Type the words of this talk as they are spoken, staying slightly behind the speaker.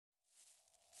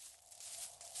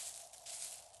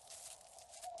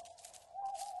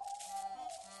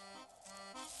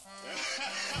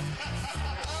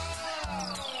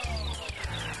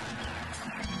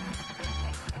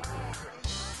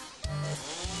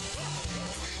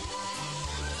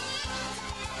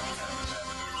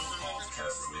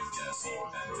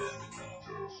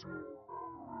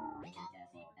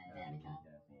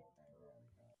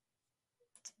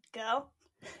Go?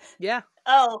 Yeah.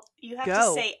 Oh, you have to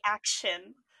Go. say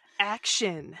action.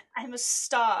 Action. I'm a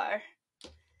star.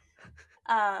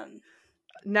 Um,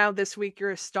 Now this week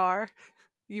you're a star.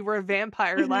 You were a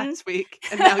vampire mhm. last week,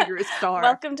 and now you're a star.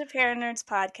 Welcome to Paranerds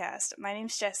Podcast. My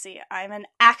name's Jessie. I'm an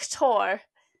actor.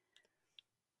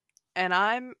 And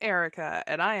I'm Erica,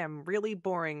 and I am really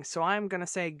boring, so I'm gonna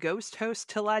say ghost host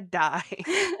till I die.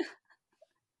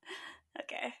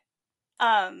 Okay.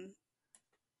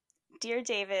 Dear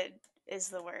David is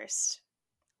the worst.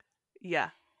 Yeah.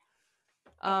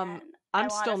 And I I'm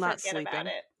want to still not forget about sleeping.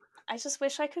 it. I just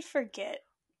wish I could forget.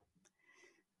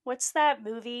 What's that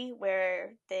movie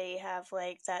where they have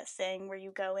like that thing where you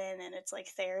go in and it's like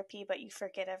therapy, but you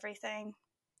forget everything?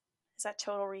 Is that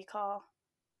Total Recall?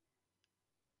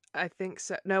 I think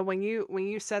so. No, when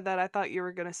you said that, I thought you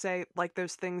were gonna say like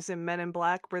those things in Men in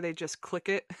Black where they just click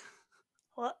it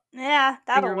Well, yeah, and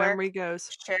that'll your work. memory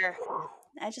goes. Sure.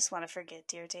 I just want to forget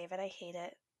Dear David. I hate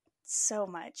it so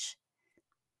much.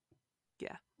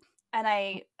 Yeah. And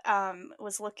I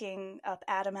was looking up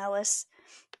Adam Ellis.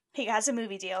 He has a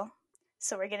movie deal.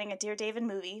 So we're getting a Dear David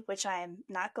movie, which I'm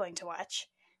not going to watch.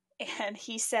 And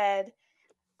he said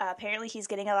apparently he's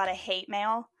getting a lot of hate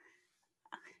mail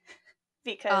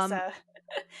because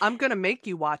I'm gonna make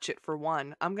you watch it for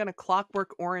one. I'm gonna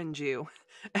Clockwork Orange you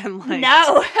and like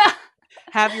no.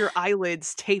 have your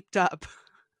eyelids taped up.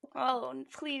 Oh,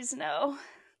 please no.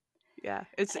 Yeah.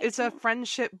 I It's a don't.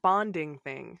 friendship bonding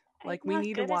thing. I'm Like we not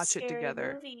need to good at watch it scary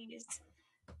together. movies.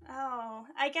 Oh,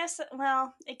 I guess.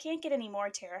 Well, it can't get any more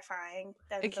terrifying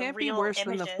than It the can't be real worse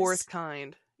than the fourth images.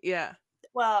 kind. Yeah.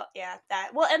 Well, yeah, that.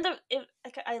 Well, and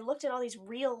like, I looked at all these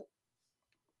real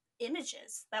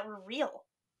images that were real.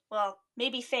 Well,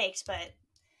 maybe faked, but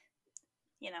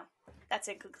that's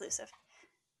inconclusive.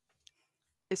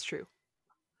 It's true.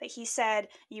 But he said,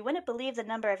 "You wouldn't believe the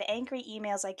number of angry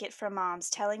emails I get from moms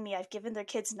telling me I've given their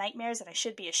kids nightmares and I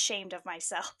should be ashamed of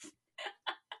myself."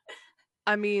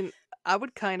 I mean, I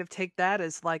would kind of take that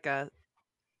as like a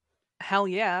hell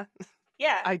yeah,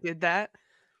 Yeah, I did that.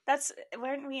 that's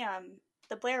weren't we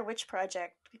the Blair Witch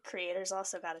Project creators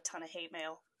also got a ton of hate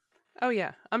mail. Oh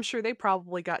yeah, I'm sure they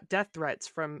probably got death threats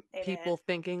from They people did.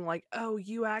 thinking like, "Oh,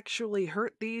 you actually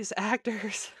hurt these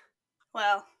actors."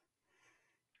 Well,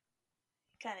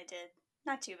 kind of did.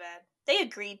 Not too bad. They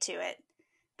agreed to it.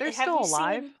 They're Have still you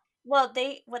alive. seen? Well,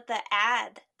 what the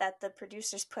ad that the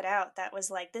producers put out that was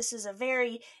like, this is a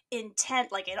very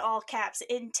intense, like in all caps,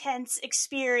 intense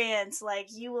experience. Like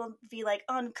you will be like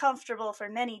uncomfortable for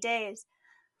many days.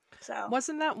 So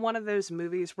Wasn't that one of those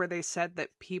movies where they said that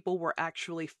people were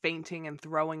actually fainting and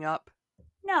throwing up?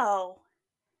 no,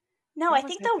 no. I What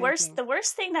was think I thinking? the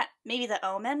worst thing that maybe the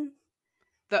Omen.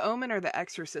 The Omen or The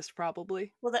Exorcist,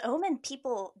 probably. Well, the Omen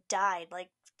people died. Like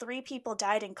 3 people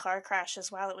died in car crashes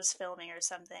while it was filming or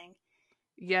something.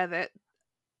 Yeah, that.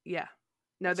 Yeah.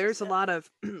 No, Which is there's a lot of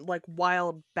like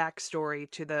wild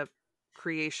backstory to the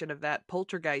creation of that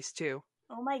Poltergeist too.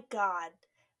 oh my god.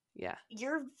 Yeah.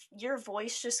 Your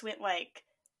voice just went like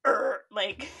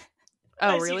like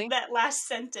Oh, as you really? that last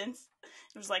sentence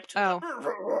it was like Oh.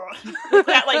 like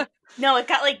that, like no, it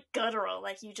got like guttural,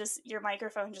 like your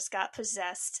microphone just got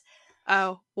possessed.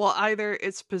 Oh, well, either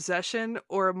it's possession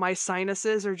or my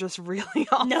sinuses are just really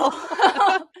No.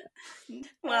 awful.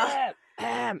 Well,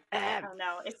 Ahem. oh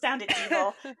no, it sounded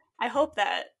evil. I hope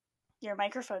that your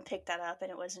microphone picked that up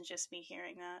and it wasn't just me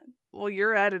hearing that. Well,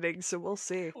 you're editing, so we'll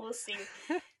see. We'll see.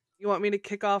 You want me to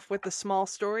kick off with the small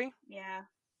story? Yeah.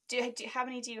 How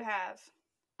many do you have?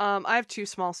 I have 2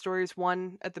 small stories,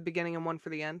 one at the beginning and one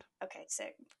for the end. Okay,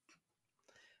 sick.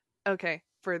 Okay,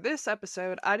 for this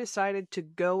episode, I decided to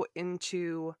go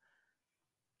into,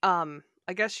 I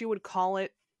guess you would call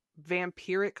it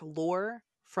vampiric lore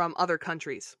from other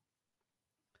countries.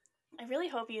 I really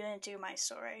hope you didn't do my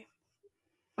story.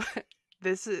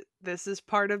 This is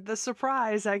part of the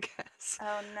surprise, I guess.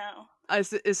 Oh no.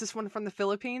 Is this one from the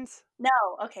Philippines? No.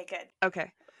 Okay, good.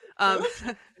 Okay. Um,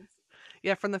 Philippines?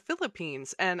 yeah, from the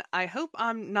Philippines, and I hope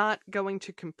I'm not going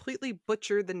to completely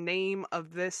butcher the name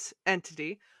of this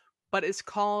entity, but it's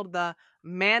called the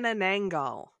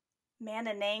Manananggal.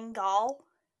 Manananggal?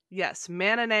 Yes,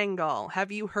 Manananggal.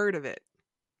 Have you heard of it?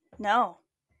 No.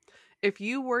 If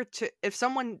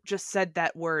someone just said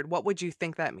that word, what would you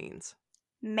think that means?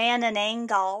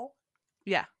 Manananggal?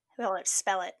 Yeah. Well, let's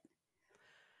spell it.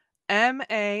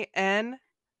 Manananggal.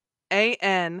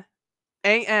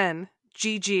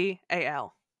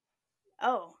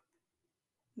 Oh.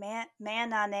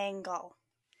 Manananggal.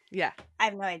 Yeah. I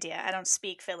have no idea. I don't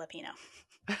speak Filipino.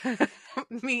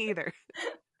 Me either.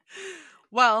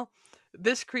 Well,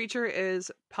 this creature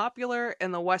is popular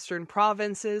in the western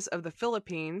provinces of the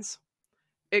Philippines,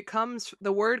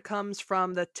 The word comes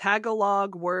from the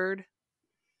Tagalog word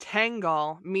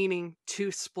tangal, meaning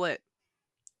to split.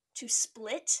 To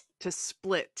split? To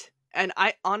split. And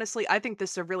I think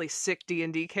this is a really sick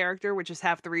D&D character, which is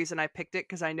half the reason I picked it,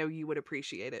 because I know you would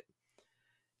appreciate it.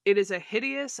 It is a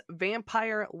hideous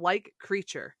vampire-like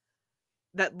creature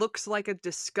that looks like a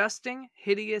disgusting,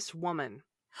 hideous woman.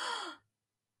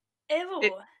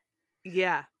 Ew.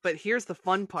 Yeah, but here's the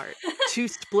fun part. To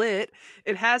split,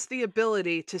 it has the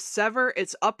ability to sever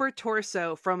its upper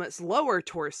torso from its lower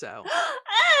torso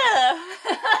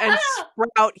and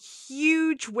sprout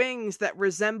huge wings that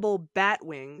resemble bat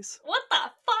wings. What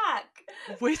the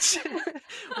fuck?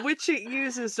 Which it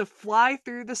uses to fly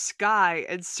through the sky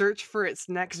and search for its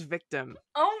next victim.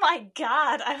 Oh my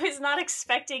god, I was not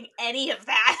expecting any of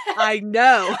that. I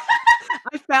know.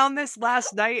 I found this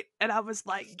last night and I was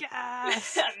like,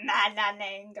 yes.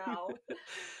 Mananango.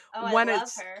 Oh, I When love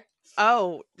it's her.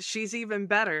 Oh, she's even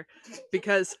better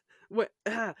because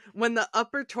when the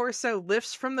upper torso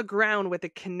lifts from the ground with the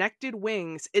connected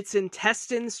wings, its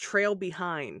intestines trail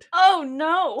behind. Oh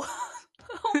no.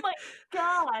 Oh my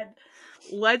god.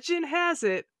 Legend has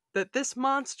it that this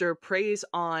monster preys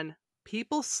on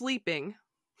people sleeping,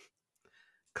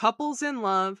 couples in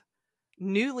love,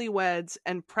 newlyweds,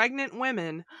 and pregnant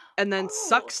women, and then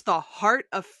sucks the heart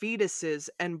of fetuses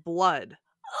and blood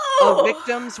of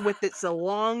victims with its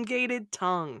elongated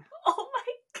tongue. Oh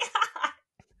my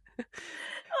god.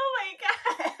 Oh my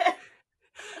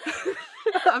god.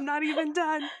 I'm not even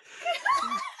done.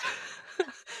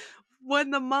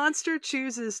 When the monster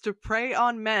chooses to prey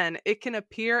on men, it can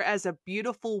appear as a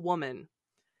beautiful woman.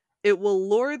 It will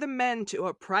lure the men to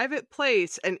a private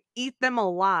place and eat them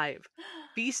alive,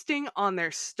 feasting on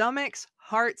their stomachs,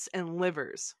 hearts, and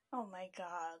livers. Oh my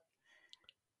god.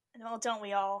 Well, don't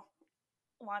we all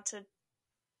want to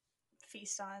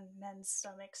feast on men's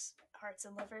stomachs, hearts,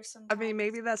 and livers sometimes? I mean,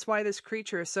 maybe that's why this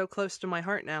creature is so close to my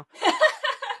heart now.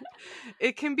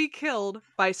 It can be killed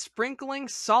by sprinkling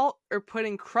salt or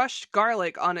putting crushed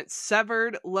garlic on its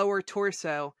severed lower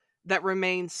torso that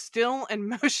remains still and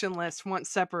motionless once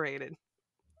separated.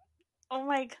 Oh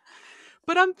my god.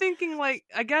 But I'm thinking, like,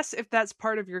 I guess if that's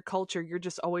part of your culture, you're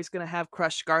just always going to have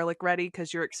crushed garlic ready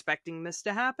because you're expecting this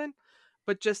to happen.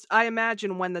 But just, I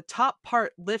imagine when the top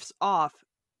part lifts off,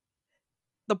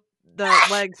 the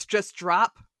legs just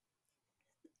drop.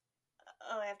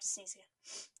 Oh, I have to sneeze again.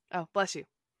 Oh, bless you.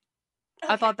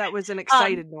 Okay. I thought that was an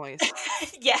excited noise.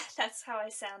 Yeah, that's how I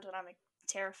sound when I'm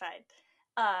terrified.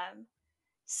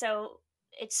 So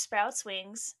it sprouts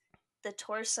wings, the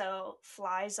torso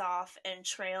flies off and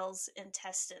trails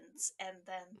intestines, and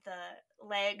then the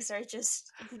legs are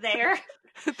just there.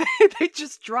 They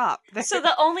just drop. So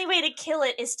the only way to kill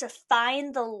it is to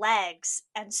find the legs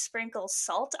and sprinkle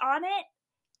salt on it.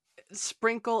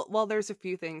 Well, there's a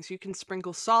few things. You can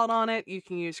sprinkle salt on it, you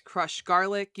can use crushed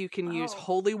garlic, you can use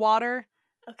holy water.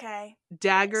 Okay.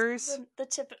 Daggers. The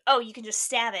tip. Oh, you can just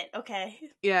stab it. Okay.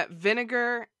 Yeah,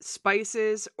 vinegar,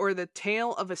 spices, or the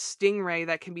tail of a stingray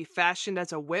that can be fashioned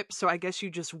as a whip. So I guess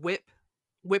you just whip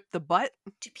the butt.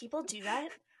 Do people do that?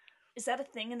 Is that a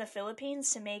thing in the Philippines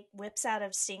to make whips out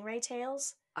of stingray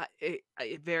tails? It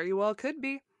very well could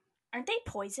be. Aren't they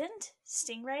poisoned,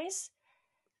 stingrays?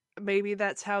 Maybe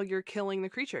that's how you're killing the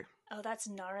creature. Oh, that's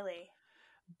gnarly.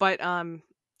 But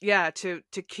yeah, to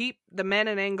keep the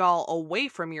Manananggal away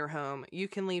from your home, you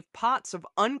can leave pots of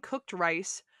uncooked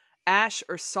rice, ash,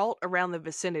 or salt around the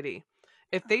vicinity.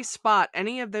 If they spot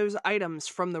any of those items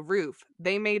from the roof,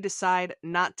 they may decide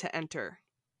not to enter.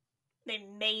 They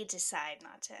may decide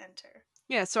not to enter.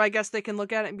 Yeah, so I guess they can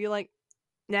look at it and be like,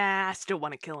 nah, I still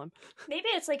want to kill him. Maybe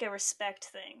it's like a respect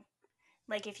thing.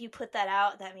 Like, if you put that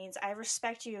out, that means I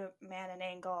respect you,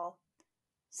 Manananggal.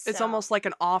 So... It's almost like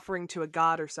an offering to a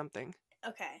god or something.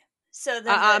 Okay. So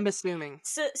then I'm assuming.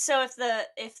 So if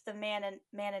the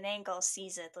Manananggal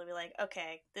sees it, they'll be like,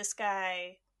 okay, this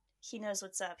guy, he knows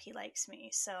what's up. He likes me,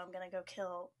 so I'm gonna go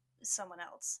kill someone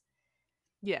else.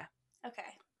 Yeah. Okay.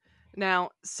 Now,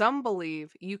 some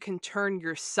believe you can turn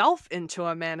yourself into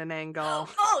a Manananggal.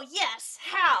 Oh yes,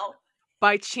 how?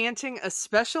 By chanting a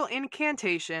special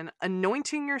incantation,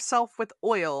 anointing yourself with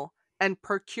oil, and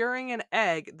procuring an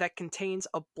egg that contains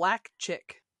a black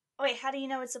chick. Wait, how do you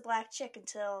know it's a black chick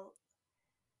until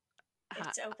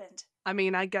it's opened? I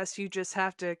mean, I guess you just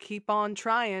have to keep on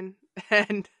trying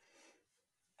and...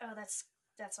 Oh, that's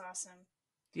awesome.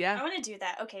 Yeah. I want to do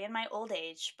that. Okay, in my old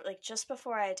age, like just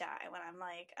before I die, when I'm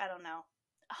like, I don't know,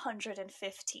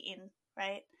 115,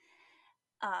 right?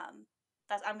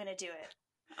 I'm gonna do it.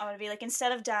 I'm gonna be like,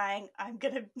 instead of dying, I'm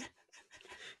gonna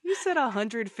You said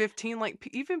 115. Like,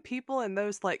 even people in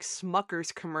those, like,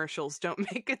 Smuckers commercials don't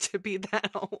make it to be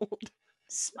that old.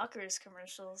 Smuckers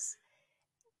commercials.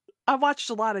 I watched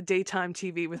a lot of daytime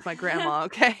TV with my grandma,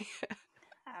 okay?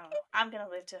 I don't know. I'm gonna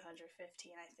live to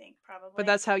 115, I think, But probably.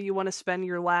 that's how you want to spend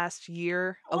your last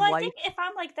year Well, of I life? think if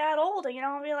I'm like that old,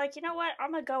 I'll be like, you know what?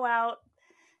 I'm gonna go out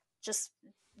just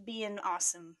being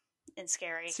awesome and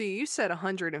scary. See, you said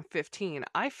 115.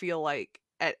 I feel like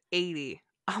at 80,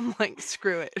 I'm like,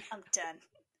 screw it. I'm done.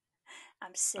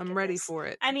 I'm sick I'm of ready this. for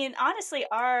it. I mean, honestly,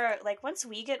 our like once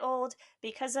we get old,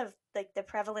 because of like the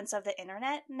prevalence of the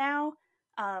internet now,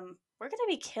 we're gonna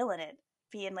be killing it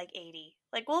being like 80.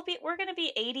 Like we're gonna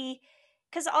be 80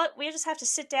 because we just have to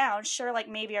sit down. Sure, like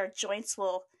maybe our joints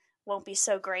won't be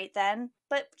so great then,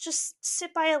 but just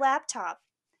sit by a laptop.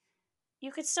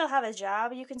 You could still have a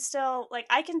job. You can still like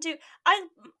I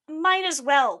might as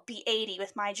well be 80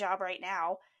 with my job right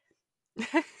now.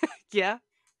 Yeah.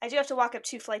 I do have to walk up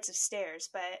 2 flights of stairs,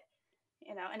 but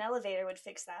an elevator would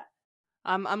fix that.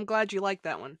 I'm glad you liked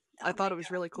that one. I Oh my thought it was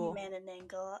god, really cool.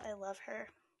 Mananangle, I love her.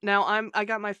 Now I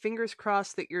got my fingers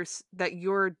crossed that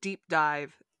your deep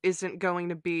dive isn't going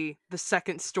to be the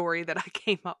second story that I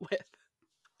came up with.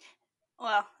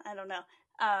 Well, I don't know.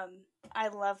 I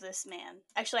love this man.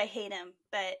 Actually, I hate him,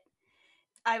 but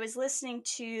I was listening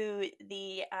to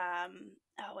the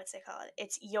what's it called?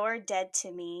 It's You're Dead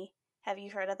to Me. Have you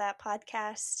heard of that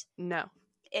podcast? No.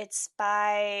 It's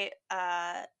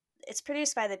it's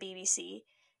produced by the BBC.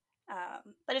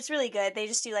 But it's really good. They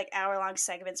just do like hour-long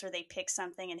segments where they pick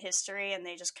something in history and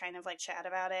they just kind of like chat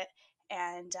about it.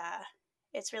 And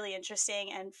it's really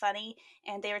interesting and funny.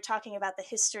 And they were talking about the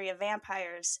history of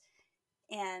vampires.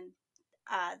 And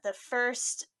the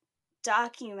first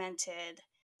documented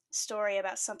story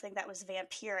about something that was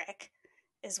vampiric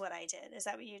is what I did. Is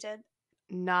that what you did?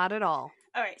 Not at all.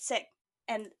 All right, sick.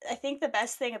 And I think the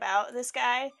best thing about this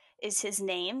guy is his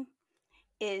name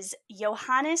is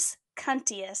Johannes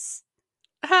Cuntius.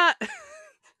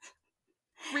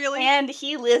 Really? And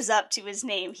he lives up to his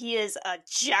name. He is a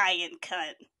giant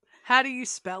cunt. How do you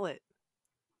spell it?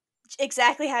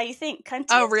 Exactly how you think. Cuntius.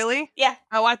 Oh, really? Yeah.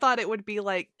 Oh, I thought it would be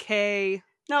like K.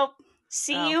 Nope.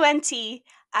 Cuntius.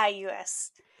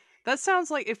 That sounds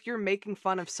like if you're making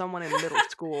fun of someone in middle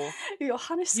school.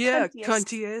 Johannes Yeah,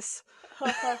 Cuntius.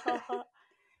 Cuntius.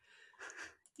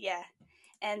 Yeah.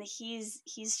 And he's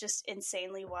just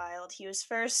insanely wild. He was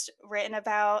first written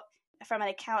about from an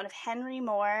account of Henry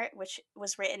Moore, which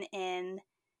was written in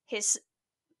his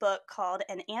book called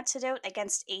An Antidote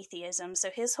Against Atheism. So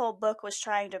his whole book was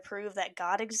trying to prove that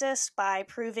God exists by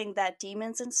proving that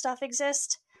demons and stuff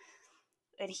exist.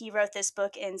 And he wrote this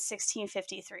book in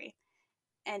 1653.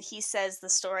 And he says the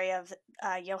story of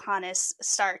Johannes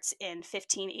starts in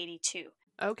 1582.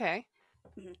 Okay.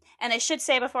 Mm-hmm. And I should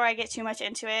say before I get too much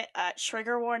into it,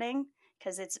 trigger warning,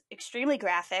 because it's extremely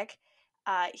graphic.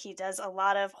 He does a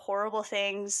lot of horrible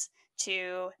things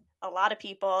to a lot of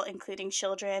people, including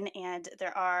children, and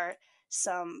there are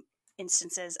some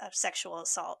instances of sexual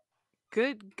assault.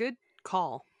 Good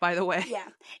call, by the way. Yeah.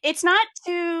 It's not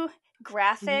too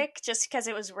graphic just because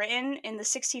it was written in the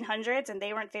 1600s and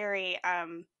they weren't very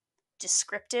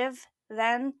descriptive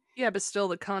then. Yeah, but still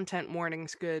the content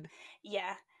warning's good.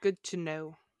 Yeah. Good to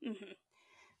know.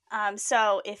 Mm-hmm.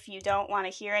 So if you don't want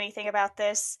to hear anything about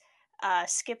this,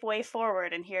 skip way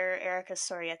forward and hear Erica's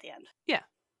story at the end. Yeah.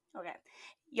 Okay.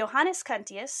 Johannes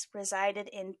Cuntius resided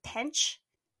in Pench,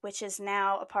 which is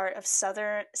now a part of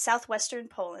southwestern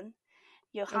Poland.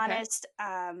 Johannes,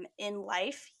 in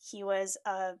life, he was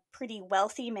a pretty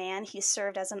wealthy man. He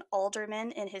served as an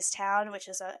alderman in his town, which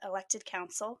is an elected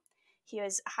council. He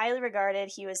was highly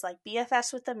regarded. He was like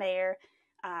BFFs with the mayor.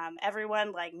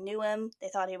 Everyone like knew him. They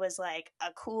thought he was like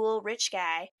a cool rich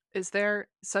guy. Is there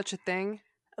such a thing?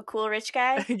 A cool rich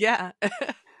guy? Yeah.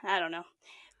 I don't know.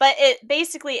 But it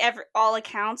basically, all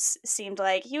accounts seemed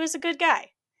like he was a good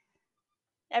guy.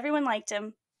 Everyone liked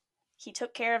him. He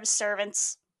took care of his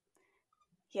servants.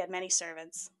 He had many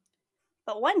servants.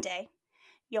 But one day,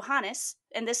 Johannes,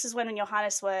 and this is when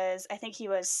Johannes was, I think he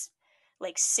was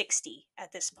like 60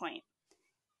 at this point,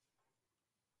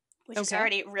 which is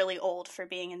already really old for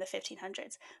being in the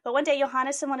 1500s. But one day,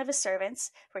 Johannes and one of his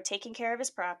servants were taking care of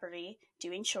his property,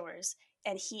 doing chores,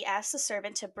 and he asked the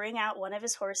servant to bring out one of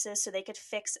his horses so they could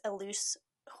fix a loose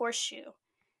horseshoe.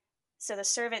 So the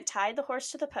servant tied the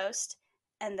horse to the post,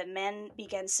 and the men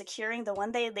began securing the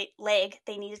one leg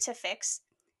they needed to fix.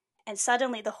 And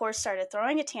suddenly the horse started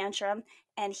throwing a tantrum,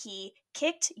 and he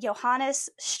kicked Johannes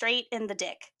straight in the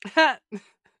dick.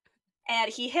 And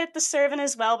he hit the servant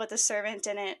as well, but the servant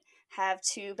didn't have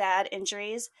too bad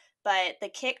injuries. But the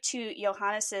kick to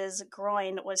Johannes's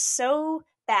groin was so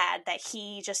bad that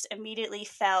he just immediately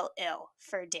fell ill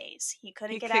for days. He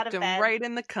couldn't get out of kicked him bed. right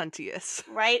in the cuntius.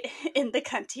 Right in the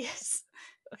cuntius.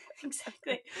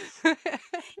 Exactly.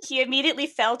 He immediately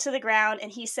fell to the ground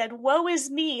and he said, "Woe is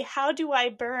me, how do I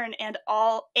burn and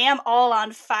am all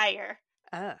on fire?"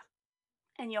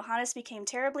 And Johannes became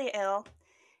terribly ill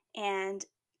and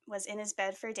was in his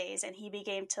bed for days, and he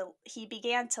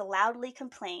began to loudly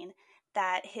complain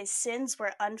that his sins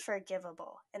were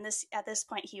unforgivable. And at this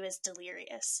point he was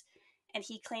delirious. And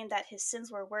he claimed that his sins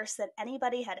were worse than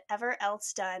anybody had ever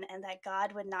else done and that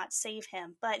God would not save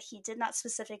him. But he did not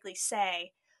specifically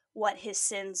say what his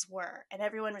sins were. And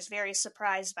everyone was very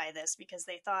surprised by this because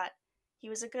they thought he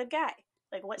was a good guy.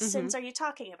 Like, what sins are you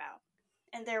talking about?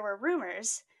 And there were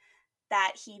rumors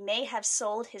that he may have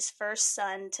sold his first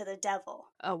son to the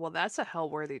devil. Oh, well, that's a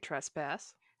hell-worthy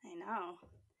trespass. I know.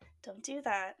 Don't do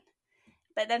that.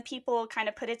 But then people kind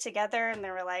of put it together and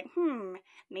they were like,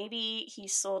 maybe he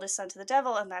sold his son to the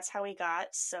devil and that's how he got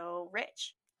so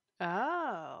rich.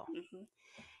 Oh. Mm-hmm.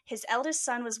 His eldest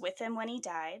son was with him when he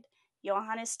died.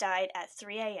 Johannes died at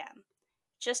 3 a.m.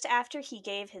 Just after he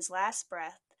gave his last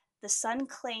breath, the son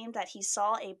claimed that he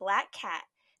saw a black cat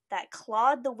that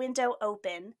clawed the window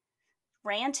open,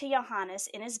 ran to Johannes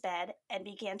in his bed, and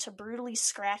began to brutally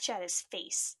scratch at his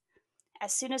face.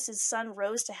 As soon as his son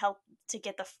rose to help to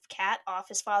get the cat off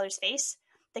his father's face,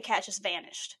 the cat just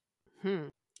vanished.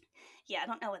 Yeah, I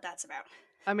don't know what that's about.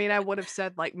 I mean, I would have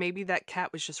said, like, maybe that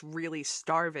cat was just really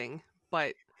starving,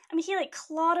 but... I mean, he, like,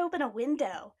 clawed open a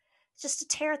window just to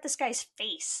tear at this guy's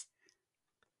face.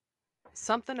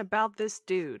 Something about this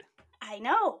dude. I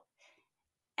know.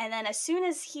 And then as soon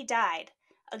as he died,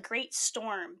 a great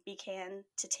storm began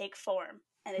to take form.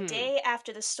 And a day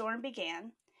after the storm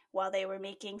began, while they were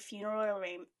making funeral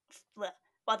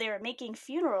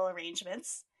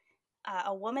arrangements,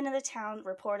 a woman in the town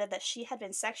reported that she had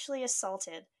been sexually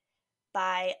assaulted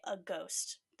by a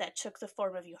ghost that took the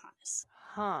form of Johannes.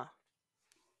 Huh.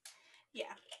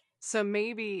 Yeah. So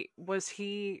maybe was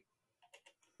he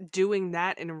doing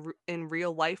that in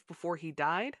real life before he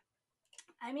died?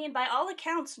 I mean, by all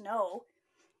accounts, no.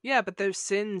 Yeah, but those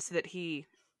sins that he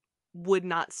would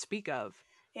not speak of.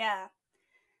 Yeah.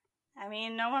 I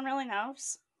mean, no one really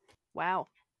knows. Wow.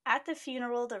 At the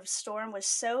funeral, the storm was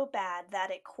so bad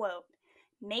that it, quote,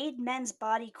 made men's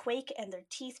body quake and their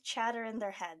teeth chatter in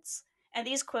their heads. And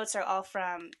these quotes are all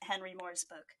from Henry Moore's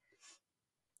book,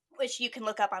 which you can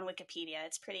look up on Wikipedia.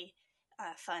 It's pretty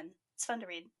fun. It's fun to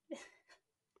read.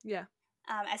 Yeah.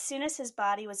 As soon as his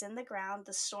body was in the ground,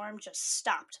 the storm just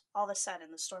stopped. All of a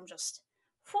sudden, the storm just,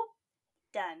 whoop,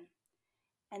 done.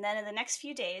 And then in the next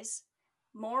few days,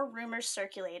 more rumors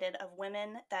circulated of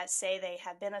women that say they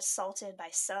had been assaulted by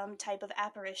some type of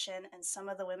apparition, and some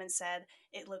of the women said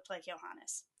it looked like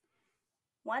Johannes.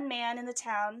 One man in the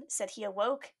town said he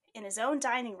awoke in his own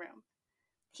dining room.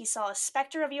 He saw a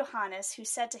specter of Johannes who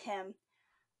said to him,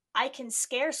 "I can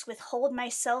scarce withhold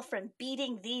myself from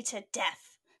beating thee to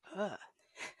death."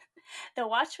 The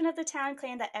watchman of the town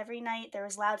claimed that every night there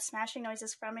was loud smashing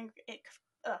noises coming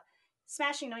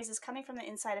from the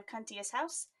inside of Cuntius'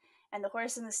 house, and the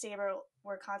horses in the stable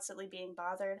were constantly being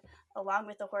bothered. Along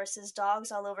with the horses,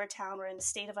 dogs all over town were in a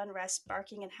state of unrest,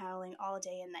 barking and howling all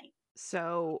day and night.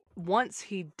 So, once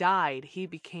he died, he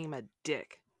became a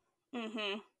dick.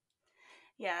 Mm-hmm.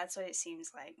 Yeah, that's what it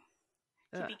seems like.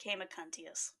 He became a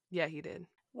Cuntius. Yeah, he did.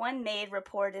 One maid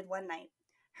reported one night.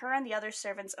 Her and the other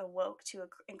servants awoke to an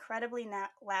incredibly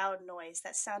loud noise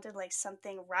that sounded like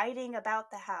something riding about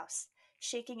the house,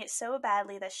 shaking it so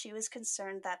badly that she was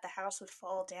concerned that the house would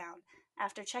fall down.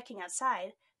 After checking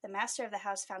outside, the master of the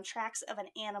house found tracks of an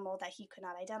animal that he could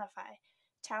not identify.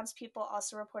 Townspeople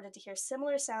also reported to hear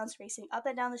similar sounds racing up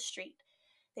and down the street.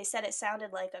 They said it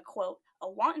sounded like a, quote, a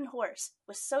wanton horse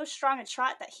with so strong a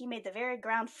trot that he made the very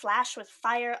ground flash with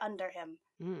fire under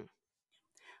him.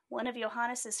 One of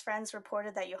Johannes' friends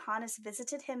reported that Johannes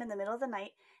visited him in the middle of the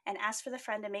night and asked for the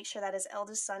friend to make sure that his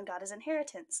eldest son got his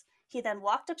inheritance. He then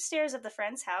walked upstairs of the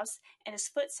friend's house, and his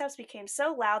footsteps became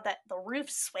so loud that the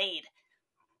roof swayed.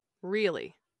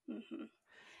 Really? Mm-hmm.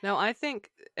 Now, I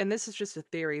think, and this is just a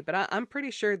theory, but I'm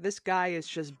pretty sure this guy is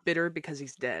just bitter because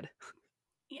he's dead.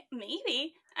 Yeah,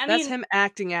 maybe. That's him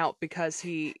acting out because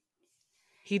he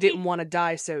didn't want to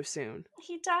die so soon.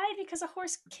 He died because a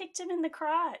horse kicked him in the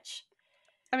crotch.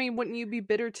 I mean, wouldn't you be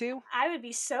bitter too? I would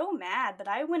be so mad, but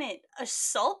I wouldn't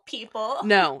assault people.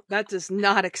 No, that does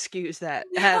not excuse that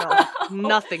at all.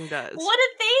 Nothing does. What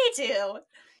did they do?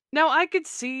 Now, I could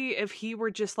see if he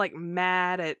were just, like,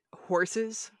 mad at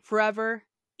horses forever.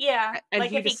 Yeah, And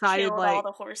like he if he decided, killed all like,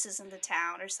 the horses in the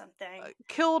town or something.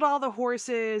 killed all the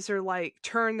horses or, like,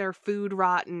 turned their food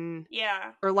rotten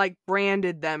Yeah, or, like,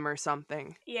 branded them or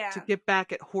something to yeah, get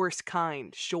back at horse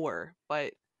kind, sure.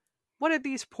 But what did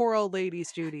these poor old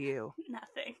ladies do to you?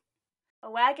 nothing.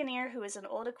 A wagoner who was an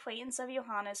old acquaintance of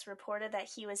Johannes reported that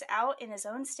he was out in his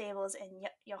own stables and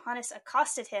Johannes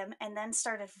accosted him and then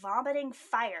started vomiting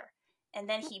fire. And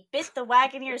then he bit the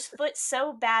wagoner's foot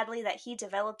so badly that he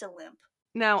developed a limp.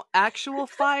 Now, actual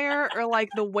fire or like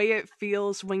the way it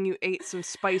feels when you ate some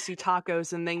spicy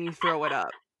tacos and then you throw it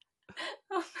up?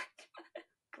 Oh my god,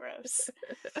 gross.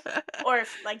 Or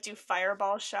if, like, do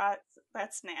fireball shots.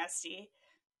 That's nasty.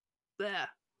 Blech.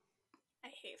 I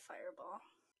hate fireball.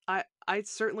 I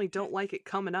certainly don't like it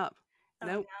coming up. Oh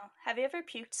Nope. no. Have you ever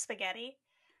puked spaghetti?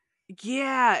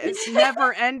 Yeah, it's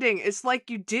never ending. It's like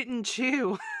you didn't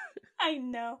chew. I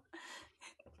know.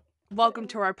 Welcome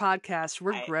to our podcast.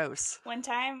 We're I gross. one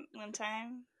time, I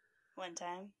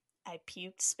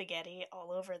puked spaghetti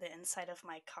all over the inside of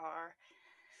my car.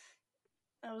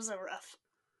 That was a rough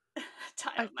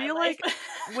time I of my feel life. like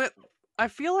what I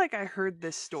feel like I heard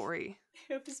this story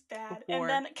It was bad. And before.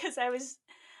 then because I was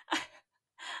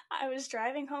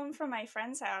driving home from my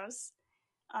friend's house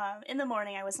in the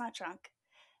morning. I was not drunk.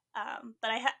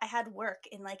 But I had work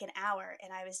in like an hour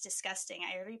and I was disgusting.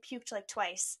 I already puked like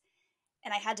twice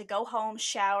and I had to go home,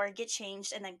 shower, get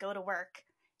changed, and then go to work.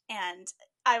 And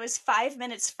I was 5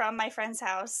 minutes from my friend's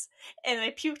house and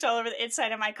I puked all over the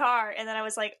inside of my car. And then I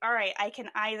was like, all right, I can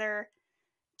either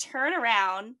turn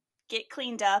around, get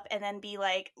cleaned up, and then be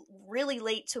like really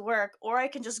late to work, or I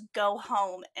can just go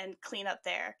home and clean up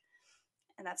there.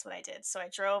 And that's what I did. So I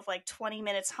drove like 20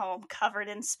 minutes home covered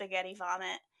in spaghetti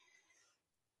vomit.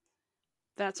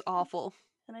 That's awful.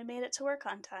 And I made it to work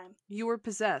on time. You were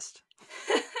possessed.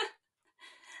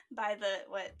 By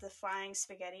the flying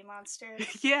spaghetti monster.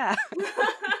 Yeah.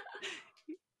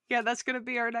 Yeah, that's going to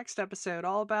be our next episode,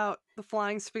 all about the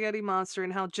flying spaghetti monster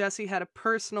and how Jessie had a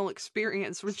personal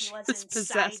experience when she was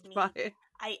possessed by it.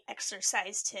 I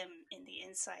exorcised him in the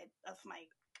inside of my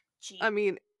Jeep. I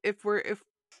mean, if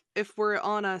we're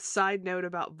on a side note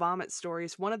about vomit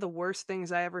stories, one of the worst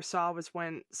things I ever saw was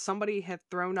when somebody had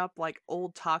thrown up like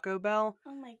old Taco Bell.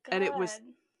 Oh my god. And it was,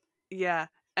 yeah,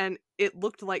 and it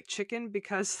looked like chicken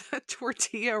because the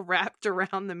tortilla wrapped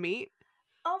around the meat.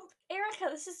 Oh, Erica,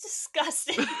 this is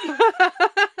disgusting.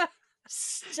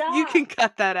 Stop. You can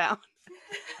cut that out.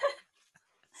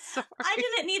 Sorry. I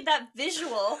didn't need that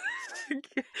visual.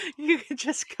 You can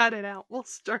just cut it out. We'll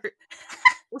start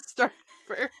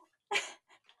first.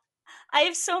 I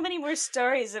have so many more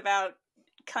stories about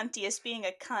Cuntius being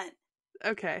a cunt.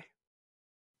 Okay.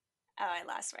 Oh, I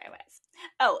lost where I was.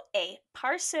 Oh, a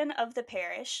parson of the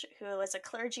parish, who was a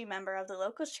clergy member of the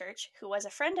local church, who was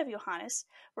a friend of Johannes,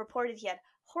 reported he had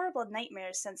horrible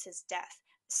nightmares since his death,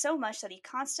 so much that he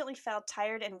constantly felt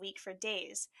tired and weak for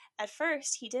days. At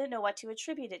first, he didn't know what to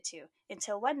attribute it to,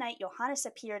 until one night Johannes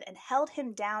appeared and held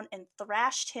him down and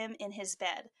thrashed him in his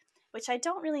bed, which I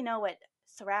don't really know what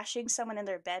thrashing someone in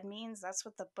their bed means. That's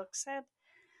what the book said.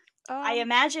 I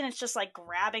imagine it's just like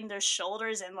grabbing their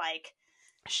shoulders and like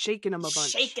shaking them a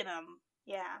bunch. Shaking them.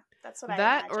 Yeah, that's what I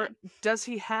imagine. Or does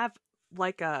he have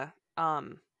like a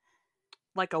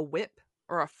whip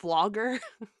or a flogger?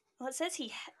 Well, it says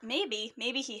maybe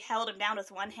he held him down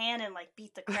with one hand and like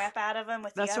beat the crap out of him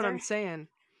with the other. That's what I'm saying.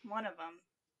 One of them.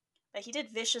 But he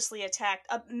did viciously attack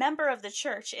a member of the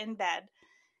church in bed.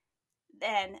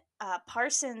 Then the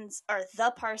parson's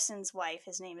wife,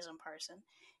 his name isn't Parson,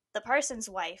 the parson's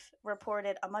wife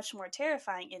reported a much more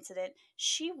terrifying incident.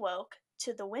 She woke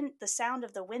to the sound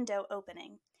of the window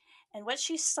opening. And what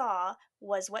she saw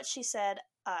was what she said,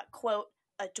 quote,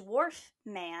 a dwarf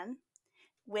man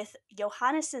with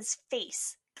Johannes's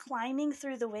face climbing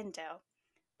through the window.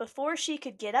 Before she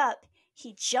could get up,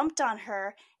 he jumped on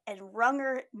her and wrung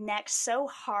her neck so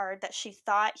hard that she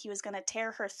thought he was going to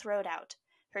tear her throat out.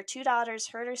 Her 2 daughters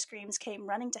heard her screams, came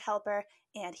running to help her,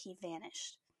 and he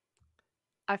vanished.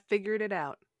 I figured it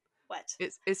out. What?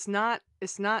 It's not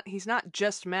he's not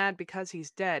just mad because he's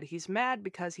dead. He's mad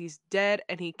because he's dead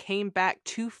and he came back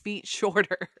 2 feet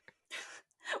shorter.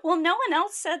 Well, no one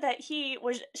else said that he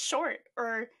was short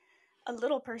or a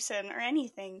little person or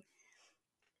anything.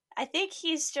 I think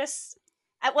he's just...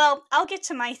 Well, I'll get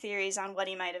to my theories on what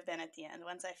he might have been at the end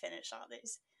once I finish all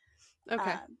these.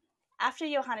 Okay. After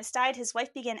Johannes died, his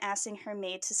wife began asking her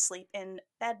maid to sleep in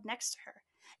bed next to her.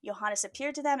 Johannes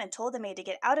appeared to them and told the maid to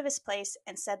get out of his place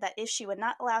and said that if she would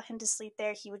not allow him to sleep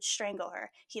there, he would strangle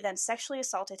her. He then sexually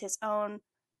assaulted his own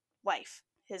wife,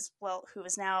 who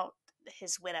was now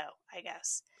his widow, I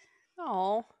guess.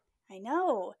 Oh. I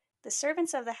know. The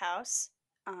servants of the house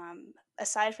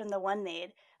aside from the one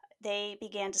maid, they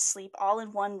began to sleep all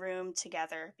in one room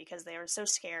together because they were so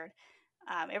scared.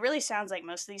 It really sounds like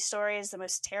most of these stories, the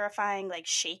most terrifying, like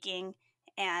shaking,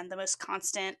 and the most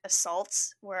constant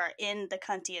assaults were in the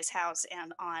Cuntius house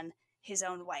and on his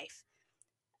own wife.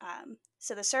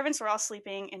 So the servants were all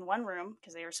sleeping in one room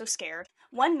because they were so scared.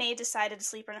 One maid decided to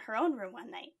sleep in her own room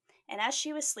one night, and as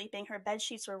she was sleeping, her bed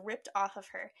sheets were ripped off of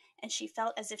her, and she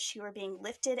felt as if she were being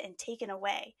lifted and taken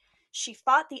away. She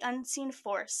fought the unseen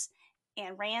force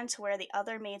and ran to where the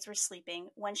other maids were sleeping.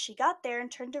 When she got there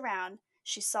and turned around,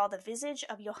 she saw the visage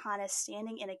of Johannes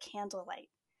standing in a candlelight,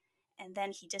 and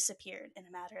then he disappeared in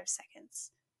a matter of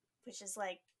seconds, which is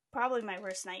like probably my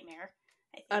worst nightmare,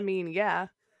 I I think. mean, yeah.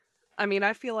 I mean,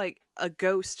 I feel like a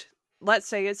ghost, let's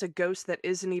say it's a ghost that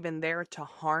isn't even there to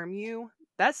harm you,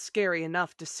 that's scary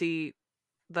enough to see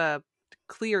the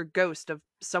clear ghost of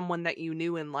someone that you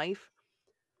knew in life.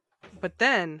 But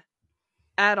then,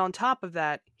 add on top of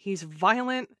that, he's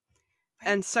violent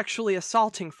Right? and sexually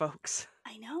assaulting folks.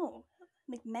 I know.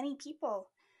 Like many people.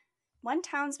 One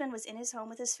townsman was in his home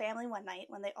with his family one night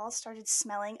when they all started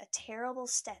smelling a terrible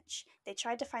stench. They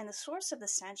tried to find the source of the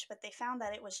stench, but they found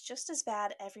that it was just as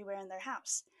bad everywhere in their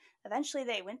house. Eventually,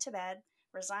 they went to bed,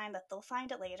 resigned that they'll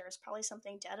find it later. It's probably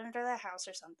something dead under their house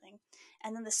or something.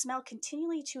 And then the smell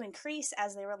continued to increase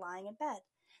as they were lying in bed.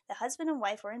 The husband and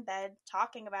wife were in bed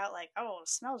talking about, like, oh, it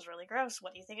smells really gross.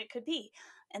 What do you think it could be?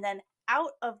 And then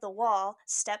out of the wall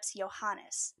steps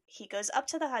Johannes. He goes up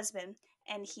to the husband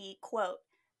and he, quote,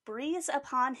 breathes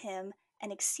upon him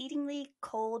an exceedingly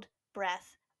cold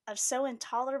breath of so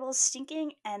intolerable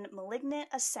stinking and malignant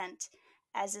a scent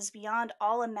as is beyond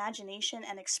all imagination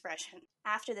and expression.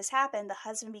 After this happened, the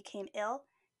husband became ill,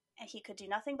 and he could do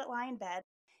nothing but lie in bed.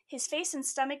 His face and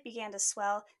stomach began to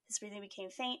swell, his breathing became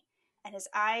faint, and his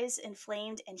eyes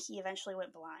inflamed, and he eventually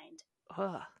went blind.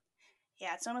 Ugh.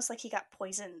 Yeah, it's almost like he got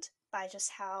poisoned by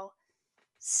just how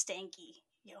stanky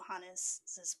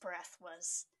Johannes's breath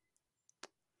was.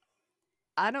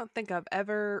 I don't think I've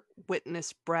ever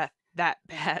witnessed breath that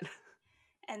bad.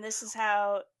 And this is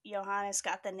how Johannes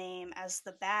got the name as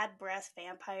the bad breath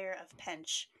vampire of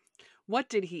Pench. What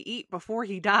did he eat before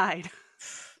he died?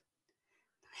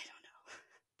 I don't know.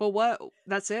 But what?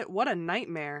 That's it? What a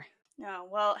nightmare. No,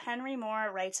 well, Henry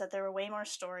Moore writes that there were way more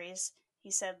stories.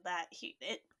 He said that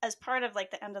as part of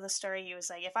like the end of the story, he was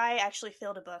like, if I actually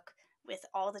filled a book with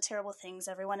all the terrible things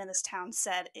everyone in this town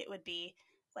said, it would be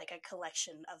like a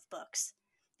collection of books.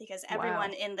 Because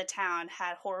everyone Wow. in the town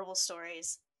had horrible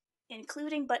stories,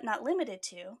 including but not limited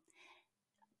to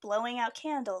blowing out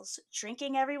candles,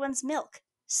 drinking everyone's milk,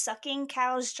 sucking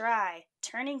cows dry,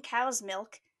 turning cow's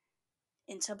milk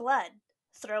into blood,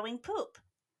 throwing poop,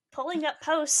 pulling up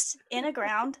posts in a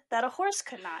ground that a horse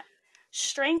could not,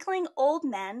 strangling old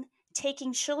men,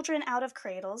 taking children out of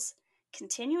cradles,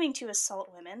 continuing to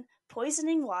assault women,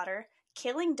 poisoning water,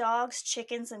 killing dogs,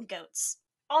 chickens, and goats.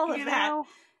 All of You that. know,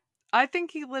 I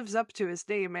think he lives up to his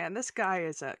name, man. This guy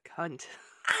is a cunt.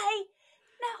 I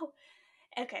know.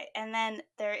 Okay, and then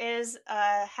there is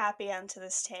a happy end to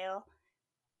this tale.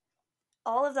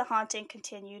 All of the haunting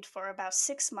continued for about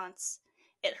 6 months.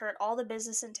 It hurt all the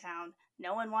business in town.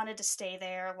 No one wanted to stay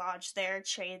there, lodge there,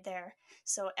 trade there.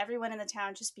 So everyone in the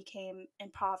town just became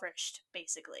impoverished,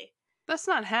 basically. That's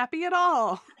not happy at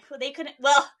all. They couldn't.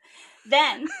 Well,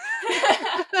 then,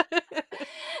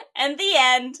 in the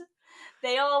end,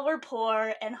 they all were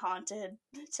poor and haunted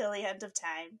till the end of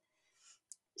time.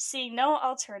 Seeing no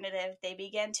alternative, they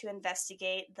began to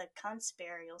investigate the Kuntz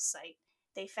burial site.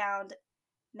 They found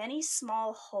many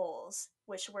small holes,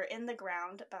 which were in the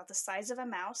ground about the size of a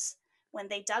mouse. When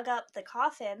they dug up the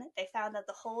coffin, they found that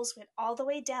the holes went all the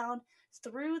way down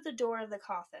through the door of the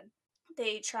coffin.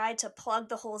 They tried to plug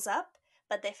the holes up,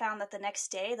 but they found that the next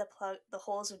day the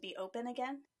holes would be open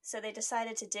again. So they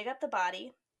decided to dig up the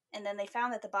body, and then they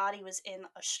found that the body was in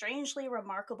a strangely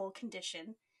remarkable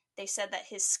condition. They said that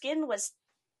his skin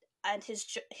and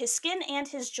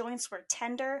his joints were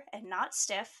tender and not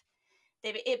stiff.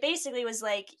 It basically was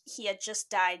like he had just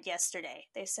died yesterday.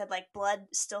 They said like blood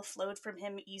still flowed from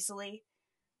him easily,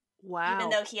 even Wow.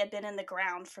 though he had been in the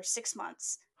ground for 6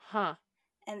 months. Huh.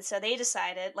 And so they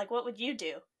decided, like, what would you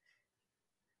do?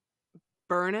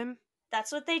 Burn him?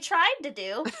 That's what they tried to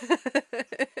do.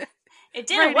 It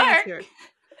didn't Right work. answer.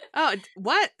 Oh,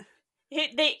 what?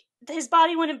 His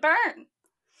body wouldn't burn.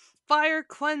 Fire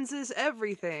cleanses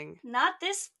everything. Not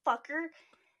this fucker.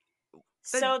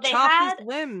 Then So they chop had. his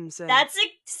limbs. And...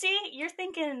 See, you're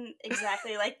thinking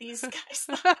exactly like these guys.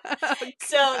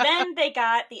 So then they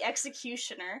got the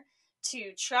executioner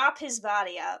to chop his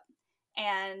body up,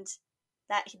 and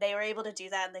that they were able to do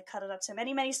that, and they cut it up to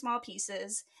many, many small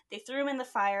pieces. They threw him in the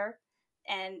fire,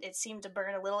 and it seemed to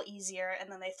burn a little easier,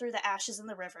 and then they threw the ashes in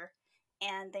the river,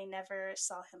 and they never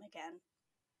saw him again.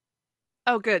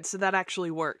 Oh, good. So that actually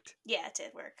worked. Yeah, it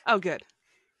did work. Oh, good.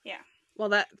 Yeah.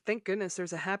 Well, thank goodness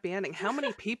there's a happy ending. How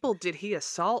many people did he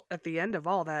assault at the end of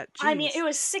all that? Jeez. I mean, it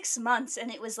was 6 months,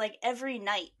 and it was like every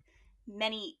night,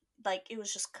 it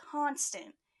was just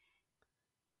constant.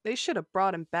 They should have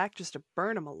brought him back just to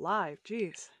burn him alive.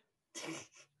 Jeez.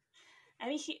 I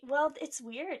mean, it's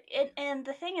weird. And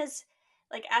the thing is,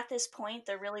 like, at this point,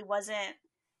 there really wasn't,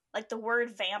 like, the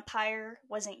word vampire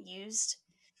wasn't used.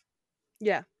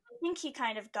 Yeah. I think he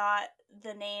kind of got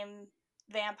the name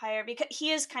vampire because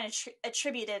he is kind of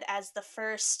attributed as the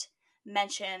first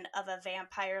mention of a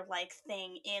vampire-like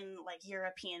thing in, like,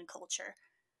 European culture.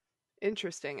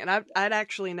 Interesting. And I'd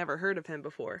actually never heard of him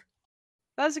before.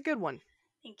 That was a good one.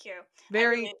 Thank you.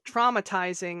 Very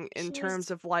traumatizing in terms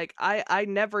of, like, I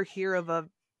never hear of a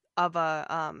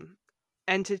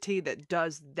entity that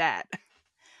does that.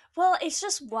 Well, it's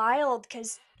just wild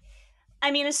because,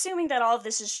 I mean, assuming that all of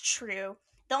this is true,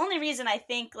 the only reason I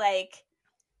think, like,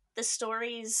 the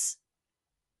stories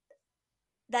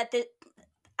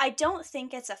I don't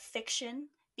think it's a fiction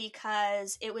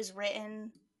because it was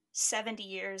written 70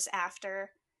 years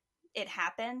after it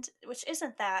happened, which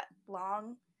isn't that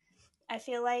long, I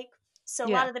feel like. So a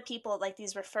lot of the people, like,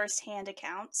 these were first-hand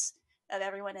accounts of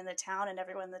everyone in the town, and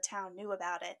everyone in the town knew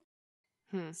about it.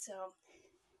 So,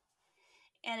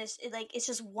 and it's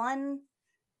just one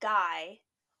guy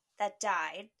that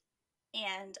died,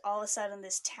 and all of a sudden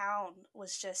this town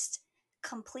was just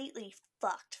completely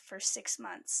fucked for 6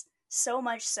 months. So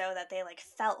much so that they, like,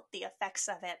 felt the effects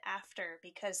of it after,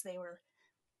 because they were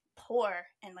poor,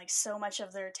 and, like, so much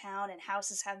of their town and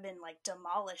houses have been, like,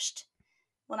 demolished.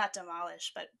 Well, not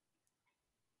demolished, but,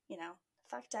 you know,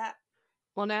 fucked up.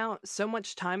 Well, now so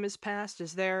much time has passed.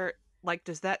 Is there, like,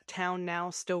 does that town now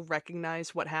still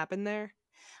recognize what happened there?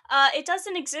 It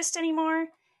doesn't exist anymore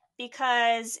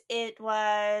because it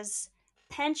was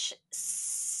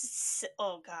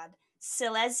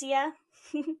Silesia,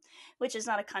 which is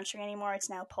not a country anymore. It's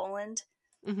now Poland.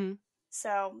 Mm-hmm.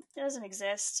 So it doesn't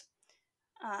exist.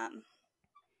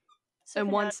 And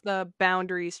once the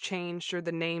boundaries changed or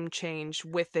the name changed,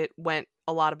 with it went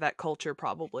a lot of that culture,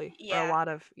 probably. Yeah. Or a lot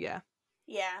of, yeah.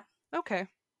 Yeah. Okay.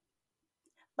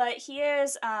 But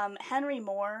here's Henry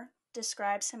Moore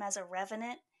describes him as a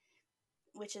revenant,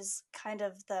 which is kind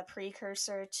of the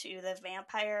precursor to the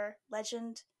vampire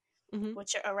legend,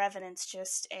 which a revenant's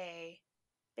just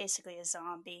basically a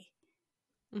zombie.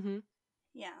 Mm-hmm.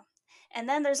 Yeah. And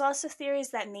then there's also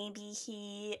theories that maybe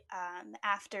he,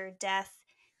 after death,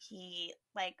 he,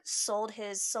 like, sold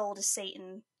his soul to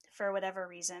Satan for whatever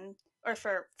reason, or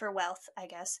for wealth, I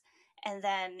guess. And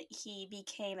then he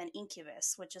became an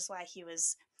incubus, which is why he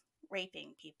was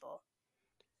raping people.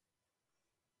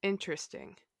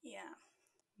 Interesting. Yeah.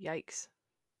 Yikes.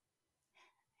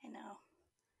 I know.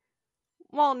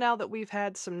 Well, now that we've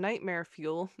had some nightmare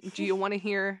fuel, do you want to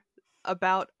hear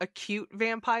about a cute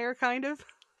vampire, kind of?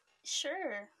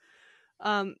 Sure.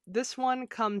 This one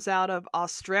comes out of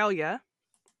Australia.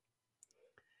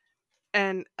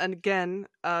 And again,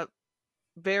 a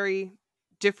very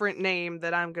different name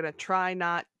that I'm going to try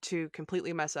not to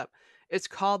completely mess up. It's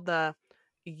called the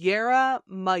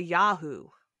Yera-ma-yahoo.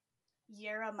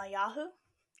 Yera-ma-yahoo?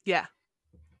 Yeah.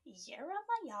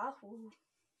 Yera-ma-yahoo.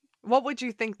 What would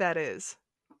you think that is?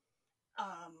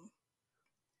 I'm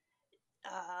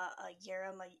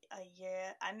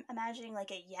imagining,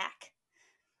 like, a yak.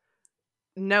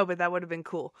 No, but that would have been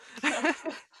cool.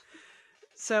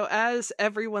 So, as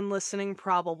everyone listening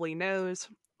probably knows,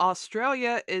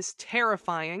 Australia is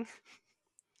terrifying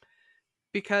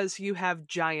because you have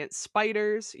giant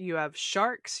spiders, you have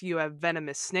sharks, you have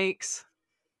venomous snakes.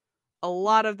 A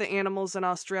lot of the animals in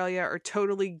Australia are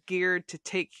totally geared to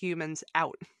take humans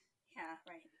out. Yeah,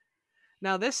 right.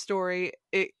 Now, this story,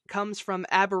 it comes from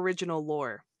Aboriginal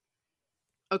lore.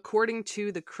 According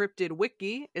to the Cryptid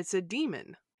Wiki, it's a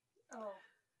demon. Oh.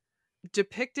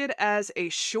 Depicted as a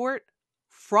short,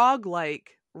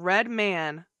 frog-like red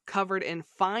man covered in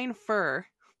fine fur.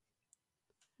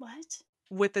 What?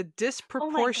 With a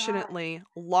disproportionately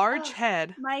large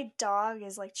head. My dog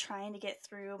is, like, trying to get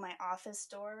through my office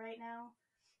door right now.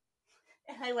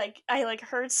 And I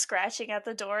heard scratching at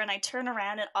the door, and I turn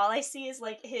around, and all I see is,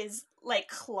 like, his, like,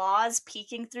 claws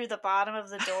peeking through the bottom of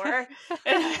the door.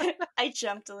 I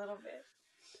jumped a little bit.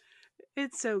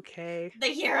 It's okay. The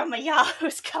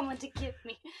Yera-ma-yahoo's coming to get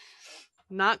me.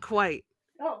 Not quite.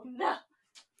 Oh, no.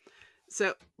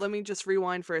 So, let me just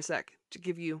rewind for a sec to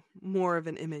give you more of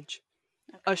an image.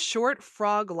 a Okay. short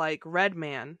frog-like red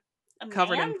man A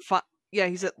covered man? in yeah,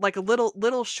 he's like a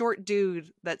little short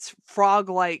dude that's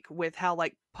frog-like with how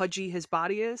like pudgy his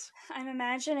body is. I'm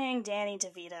imagining Danny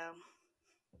DeVito.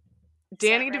 Is that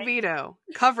Danny right? DeVito,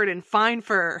 covered in fine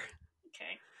fur,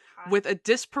 Okay. Hot. with a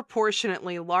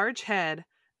disproportionately large head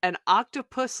and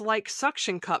octopus-like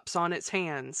suction cups on its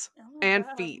hands Oh my and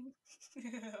god. feet.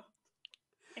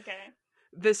 Okay.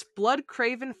 This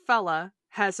blood-craven fella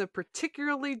has a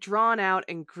particularly drawn-out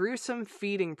and gruesome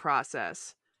feeding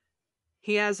process.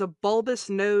 He has a bulbous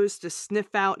nose to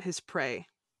sniff out his prey.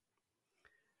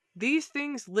 These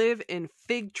things live in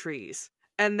fig trees,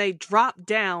 and they drop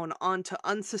down onto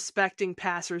unsuspecting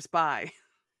passersby.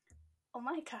 Oh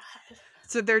my god.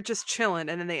 So they're just chilling,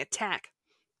 and then they attack.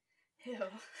 Ew.